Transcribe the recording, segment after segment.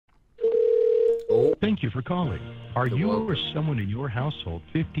Thank you for calling. Are You're you or welcome. someone in your household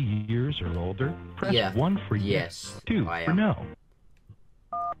 50 years or older? Press Yeah. 1 for Yes, yes, 2 I for am. no.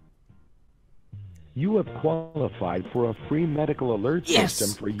 You have qualified for a free medical alert system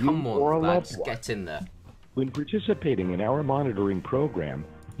Yes! for you Come or a on, loved lads, one. get in there. When participating in our monitoring program,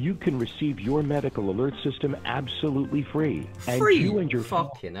 you can receive your medical alert system absolutely free. And Free? you and your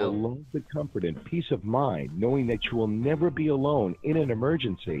Fucking family hell. will love the comfort and peace of mind knowing that you will never be alone in an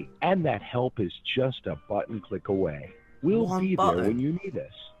emergency and that help is just a button click away. We'll One be button. there when you need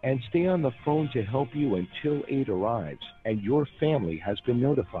us and stay on the phone to help you until aid arrives and your family has been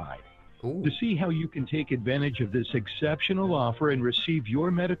notified. Ooh. To see how you can take advantage of this exceptional offer and receive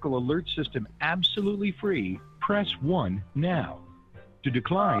your medical alert system absolutely free, press 1 now. To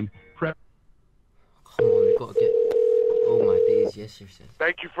decline, press... Come on, we've got to get... Oh my days, yes, yes.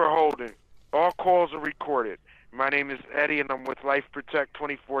 Thank you for holding. All calls are recorded. My name is Eddie, and I'm with Life Protect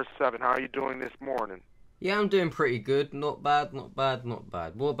 24/7. How are you doing this morning? Yeah, I'm doing pretty good. Not bad, not bad, not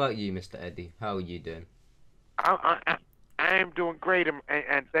bad. What about you, Mr. Eddie? How are you doing? I am doing great, and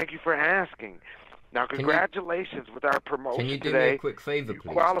thank you for asking. Now, congratulations with our promotion today. Can you do today. me a quick favor,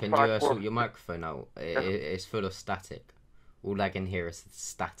 please? Can you sort your microphone out? It's full of static. All I can hear is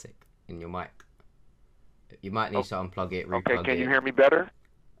static in your mic. You might need to unplug it, replug it. Okay, can you hear me better?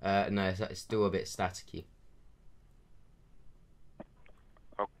 No, it's still a bit staticky.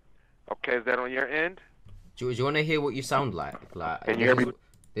 Okay, is that on your end? Do you want to hear what you sound like? Can you hear me?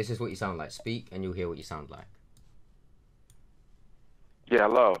 This is what you sound like. Speak, and you'll hear what you sound like. Yeah,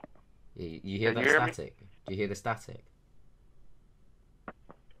 hello. You hear that static? Do you hear the static?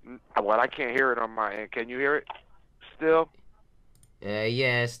 Well, I can't hear it on my end. Can you hear it still?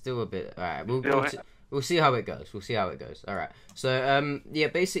 Yeah, still a bit. All right, we'll see how it goes. We'll see how it goes. All right. So yeah,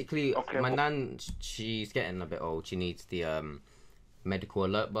 basically, my nan, she's getting a bit old. She needs the medical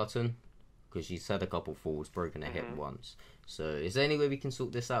alert button because she's had a couple falls, broken her hip once. So is there any way we can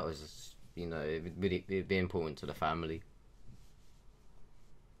sort this out? Is this, would it be important to the family?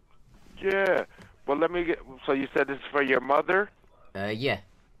 Yeah. Well, let me get. So you said this is for your mother? Yeah.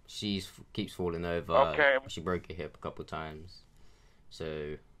 She keeps falling over. Okay. She broke her hip a couple times.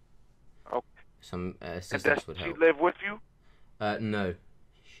 So. Okay. Some assistance would help. Does she live with you? No.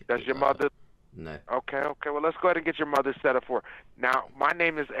 Does your mother? No. Okay. Well, let's go ahead and get your mother set up for her. Now, my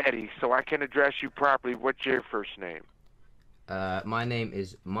name is Eddie, so I can address you properly. What's your first name? My name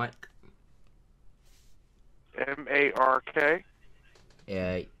is Mike. M-A-R-K?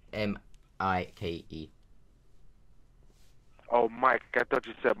 M-I-K-E. Oh, Mike. I thought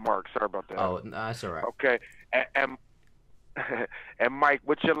you said Mark. Sorry about that. Oh, no, that's all right. Okay. And Mike,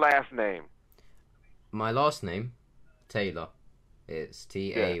 what's your last name? My last name, Taylor. It's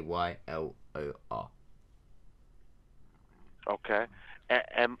Taylor. Okay.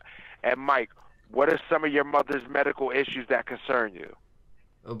 And Mike, what are some of your mother's medical issues that concern you?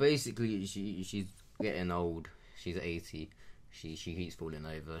 Well, basically, she's getting old. She's 80. She keeps falling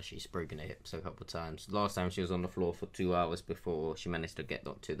over. She's broken her hips a couple of times. Last time she was on the floor for 2 hours before she managed to get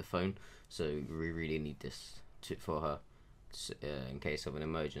to the phone. So we really need this for her in case of an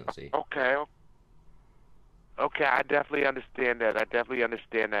emergency. Okay. Okay, I definitely understand that.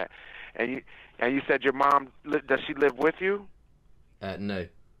 And you said your mom, does she live with you? No.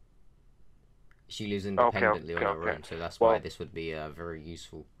 She lives independently on her own, so that's why this would be very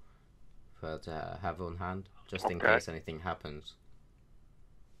useful for her to have on hand, just in case anything happens.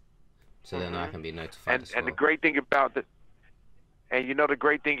 So then I can be notified as well. And the great thing about the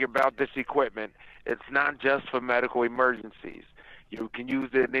great thing about this equipment, it's not just for medical emergencies. You can use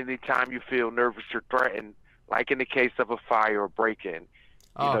it any time you feel nervous or threatened, like in the case of a fire or break-in.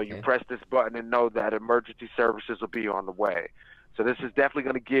 You press this button and know that emergency services will be on the way. So this is definitely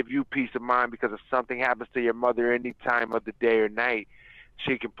going to give you peace of mind because if something happens to your mother any time of the day or night,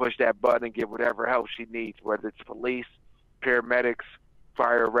 she can push that button and get whatever help she needs, whether it's police, paramedics,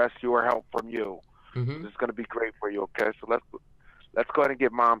 fire, rescue, or help from you. This is going to be great for you, okay? So let's go ahead and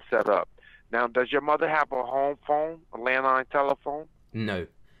get Mom set up. Now, does your mother have a home phone, a landline telephone? No.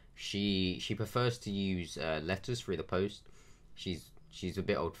 She prefers to use letters through the post. She's a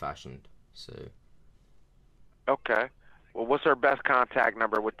bit old-fashioned, so... Okay. Well, what's her best contact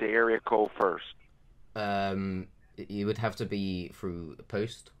number with the area code first? It would have to be through the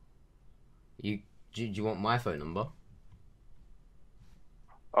post. Do you want my phone number?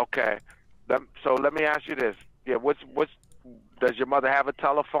 Okay. So let me ask you this. Yeah, does your mother have a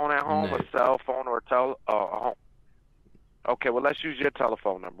telephone at home, No. a cell phone, or a home? Okay, well, let's use your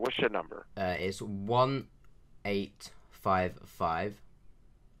telephone number. What's your number? It's 1855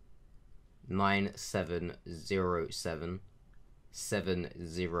 9707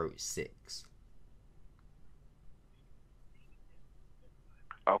 706.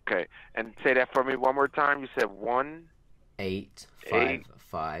 Okay. And say that for me one more time. You said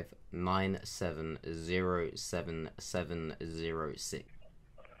 855-9707-706.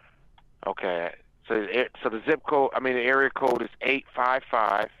 Okay. So the zip code, I mean the area code is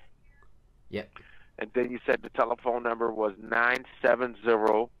 855. Yep. And then you said the telephone number was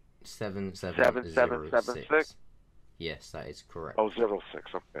 970 7706. Yes, that is correct. Oh,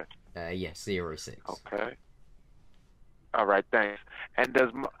 06. Okay. Yes, 06. Okay. All right, thanks. And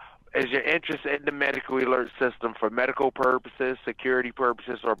is your interest in the medical alert system for medical purposes, security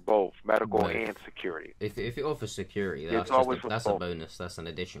purposes, or both? Medical and security? If it offers security, that's a bonus. That's an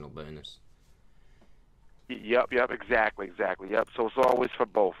additional bonus. Yep, exactly. Yep, so it's always for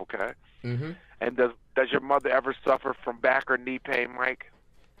both, okay? Mm-hmm. And does your mother ever suffer from back or knee pain, Mike?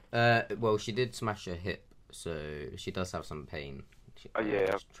 Well, she did smash her hip, so she does have some pain. She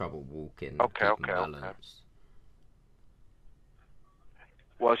has trouble walking, keeping balance.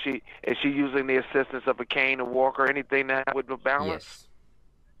 Well, is she using the assistance of a cane, a walker, anything that would balance?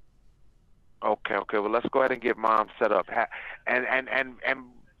 Yes. Okay. Well, let's go ahead and get Mom set up. And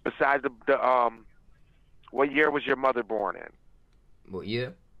besides the what year was your mother born in? What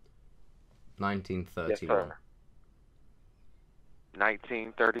year? 1931. Yes, sir.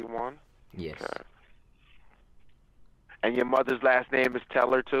 1931. Yes. Okay. And your mother's last name is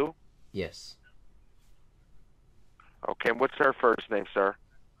Teller too? Yes. Okay. And what's her first name, sir?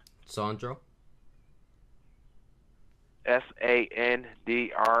 Sandra.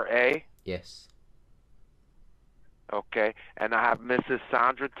 Sandra? Yes. Okay. And I have Mrs.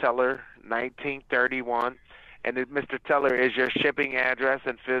 Sandra Teller, 1931. And Mr. Teller, is your shipping address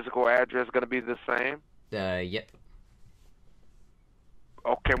and physical address going to be the same? Yep.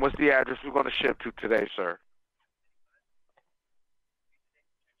 Okay. What's the address we're going to ship to today, sir?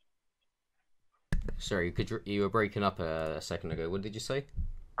 Sorry, you were breaking up a second ago. What did you say?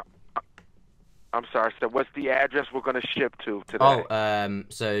 I'm sorry, sir. What's the address we're going to ship to today? Oh,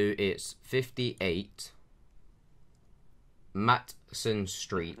 so it's 58 Matson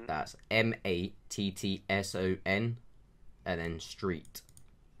Street. Mm-hmm. That's Mattson, and then Street.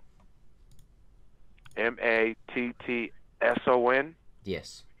 Mattson?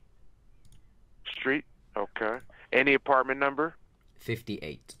 Yes. Street? Okay. Any apartment number?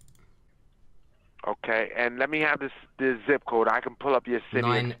 58. Okay, and let me have the zip code. I can pull up your city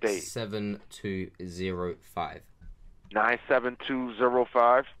and state. 97205.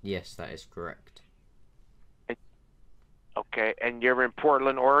 97205? Yes, that is correct. Okay, and you're in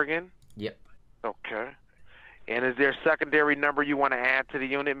Portland, Oregon? Yep. Okay. And is there a secondary number you want to add to the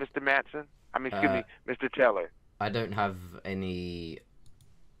unit, Mr. Matson? Excuse me, Mr. Teller. I don't have any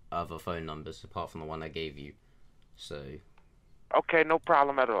other phone numbers apart from the one I gave you, so... Okay, no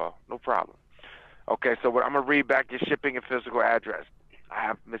problem at all. No problem. Okay, so I'm going to read back your shipping and physical address. I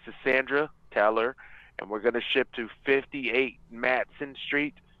have Mrs. Sandra Teller, and we're going to ship to 58 Matson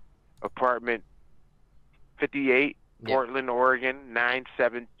Street, apartment 58, yep. Portland, Oregon,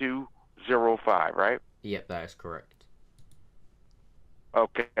 97205, right? Yep, that is correct.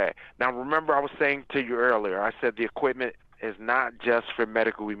 Okay. Now, remember I was saying to you earlier, I said the equipment is not just for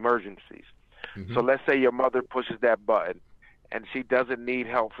medical emergencies. Mm-hmm. So let's say your mother pushes that button, and she doesn't need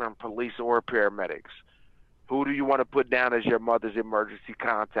help from police or paramedics. Who do you want to put down as your mother's emergency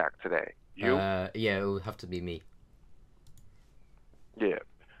contact today? You? Yeah, it will have to be me. Yeah.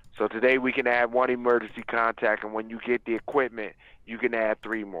 So today we can add one emergency contact, and when you get the equipment, you can add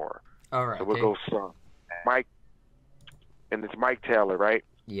 3 more. All right. So we'll go strong. Mike, and it's Mike Taylor, right?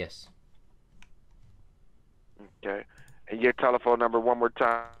 Yes. Okay. And your telephone number one more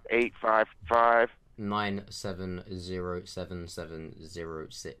time, 855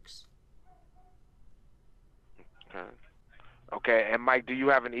 9707706. Okay, and Mike, do you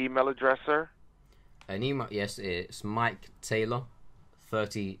have an email address, sir? An email, yes, it's Mike Taylor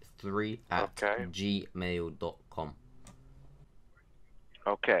 33 at gmail.com.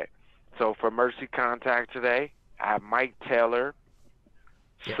 Okay, so for emergency contact today, I have Mike Taylor,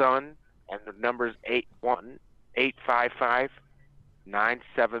 son, and the number is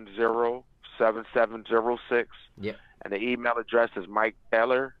 855-970-7706. Yep. And the email address is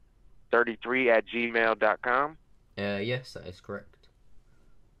MikeTaylor33 at gmail.com. Yes, that is correct.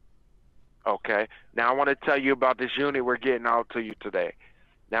 Okay. Now I want to tell you about this unit we're getting out to you today.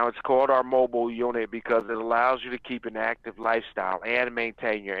 Now it's called our mobile unit because it allows you to keep an active lifestyle and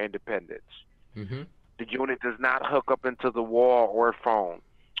maintain your independence. Mm-hmm. The unit does not hook up into the wall or phone,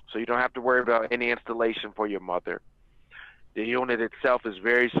 so you don't have to worry about any installation for your mother. The unit itself is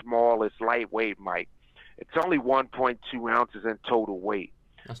very small. It's lightweight, Mike. It's only 1.2 ounces in total weight,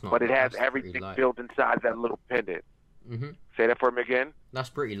 but it has everything built inside that little pendant. Mhm. Say that for me again. That's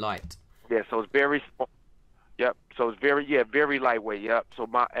pretty light. Yeah, so it's very small. Yep. So it's very lightweight. Yep. So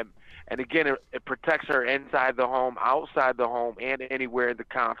and again, it protects her inside the home, outside the home, and anywhere in the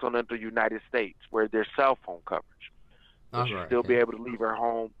continental United States where there's cell phone coverage. So she'll still be able to leave her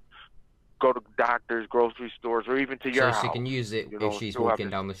home, go to doctors, grocery stores, or even to your house. So she can use it if she's walking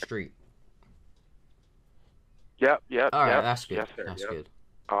down the street. Yep. All right, yep. that's good. Yes, sir. That's good.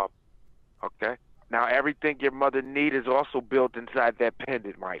 Okay. Now everything your mother needs is also built inside that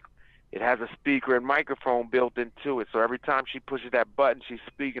pendant, Mike. It has a speaker and microphone built into it, so every time she pushes that button, she's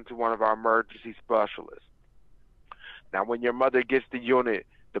speaking to one of our emergency specialists. Now, when your mother gets the unit,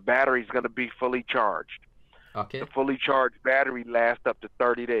 the battery's going to be fully charged. Okay. The fully charged battery lasts up to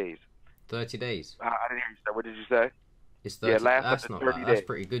 30 days. 30 days? I didn't hear you say. What did you say? It's 30, yeah, it lasts that's up to not 30 bad. days. That's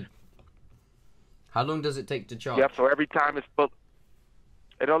pretty good. How long does it take to charge? Yep, so every time it's full,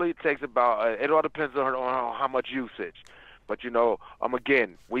 it only takes about, it all depends on how much usage. But,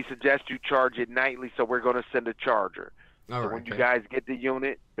 again, we suggest you charge it nightly, so we're going to send a charger. All right, when you guys get the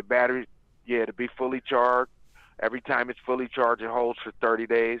unit, the battery, to be fully charged. Every time it's fully charged, it holds for 30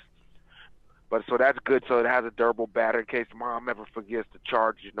 days. But so that's good. So it has a durable battery in case mom ever forgets to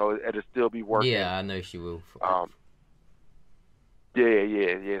charge. It'll still be working. Yeah, I know she will.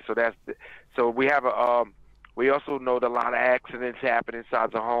 Yeah. So we have we also know that a lot of accidents happen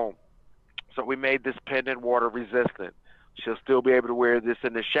inside the home. So we made this pendant water resistant. She'll still be able to wear this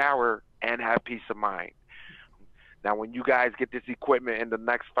in the shower and have peace of mind. Now, when you guys get this equipment in the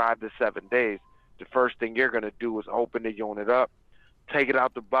next 5 to 7 days, the first thing you're going to do is open the unit up, take it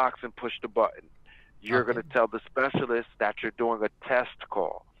out the box, and push the button. You're going to tell the specialist that you're doing a test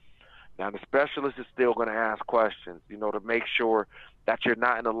call. Now, the specialist is still going to ask questions, to make sure that you're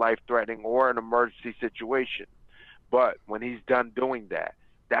not in a life-threatening or an emergency situation. But when he's done doing that,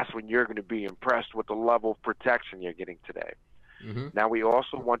 that's when you're going to be impressed with the level of protection you're getting today. Mm-hmm. Now, we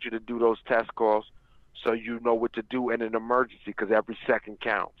also want you to do those test calls so you know what to do in an emergency, because every second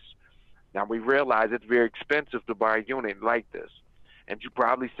counts. Now, we realize it's very expensive to buy a unit like this. And you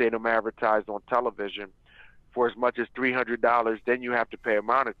probably see them advertised on television for as much as $300, then you have to pay a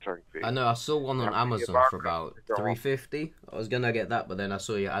monitoring fee. I know, I saw one on Amazon for about $350. I was going to get that, but then I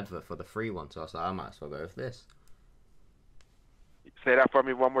saw your advert for the free one, so I was like, I might as well go with this. Say that for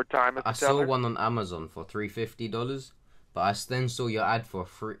me one more time, Mr. I saw one on Amazon for $350, but I then saw your ad for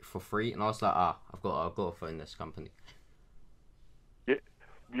free, and I was like, I've got to phone this company.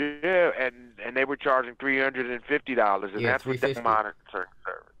 Yeah, and they were charging $350, and that's with the monitoring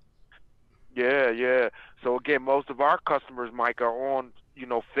service. Yeah. So again, most of our customers, Mike, are on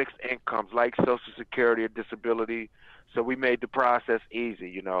fixed incomes like Social Security or disability. So we made the process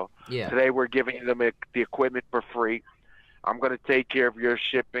easy. Yeah. Today we're giving them the equipment for free. I'm going to take care of your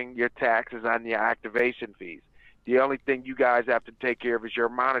shipping, your taxes, and your activation fees. The only thing you guys have to take care of is your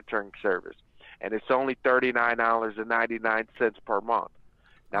monitoring service, and it's only $39.99 per month.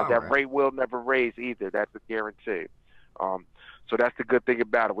 Now, that rate will never raise either. That's a guarantee. So that's the good thing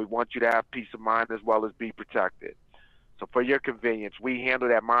about it. We want you to have peace of mind as well as be protected. So for your convenience, we handle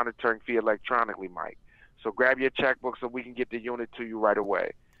that monitoring fee electronically, Mike. So grab your checkbook so we can get the unit to you right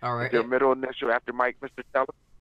away. All right. Is there a middle initial after Mike, Mr. Teller?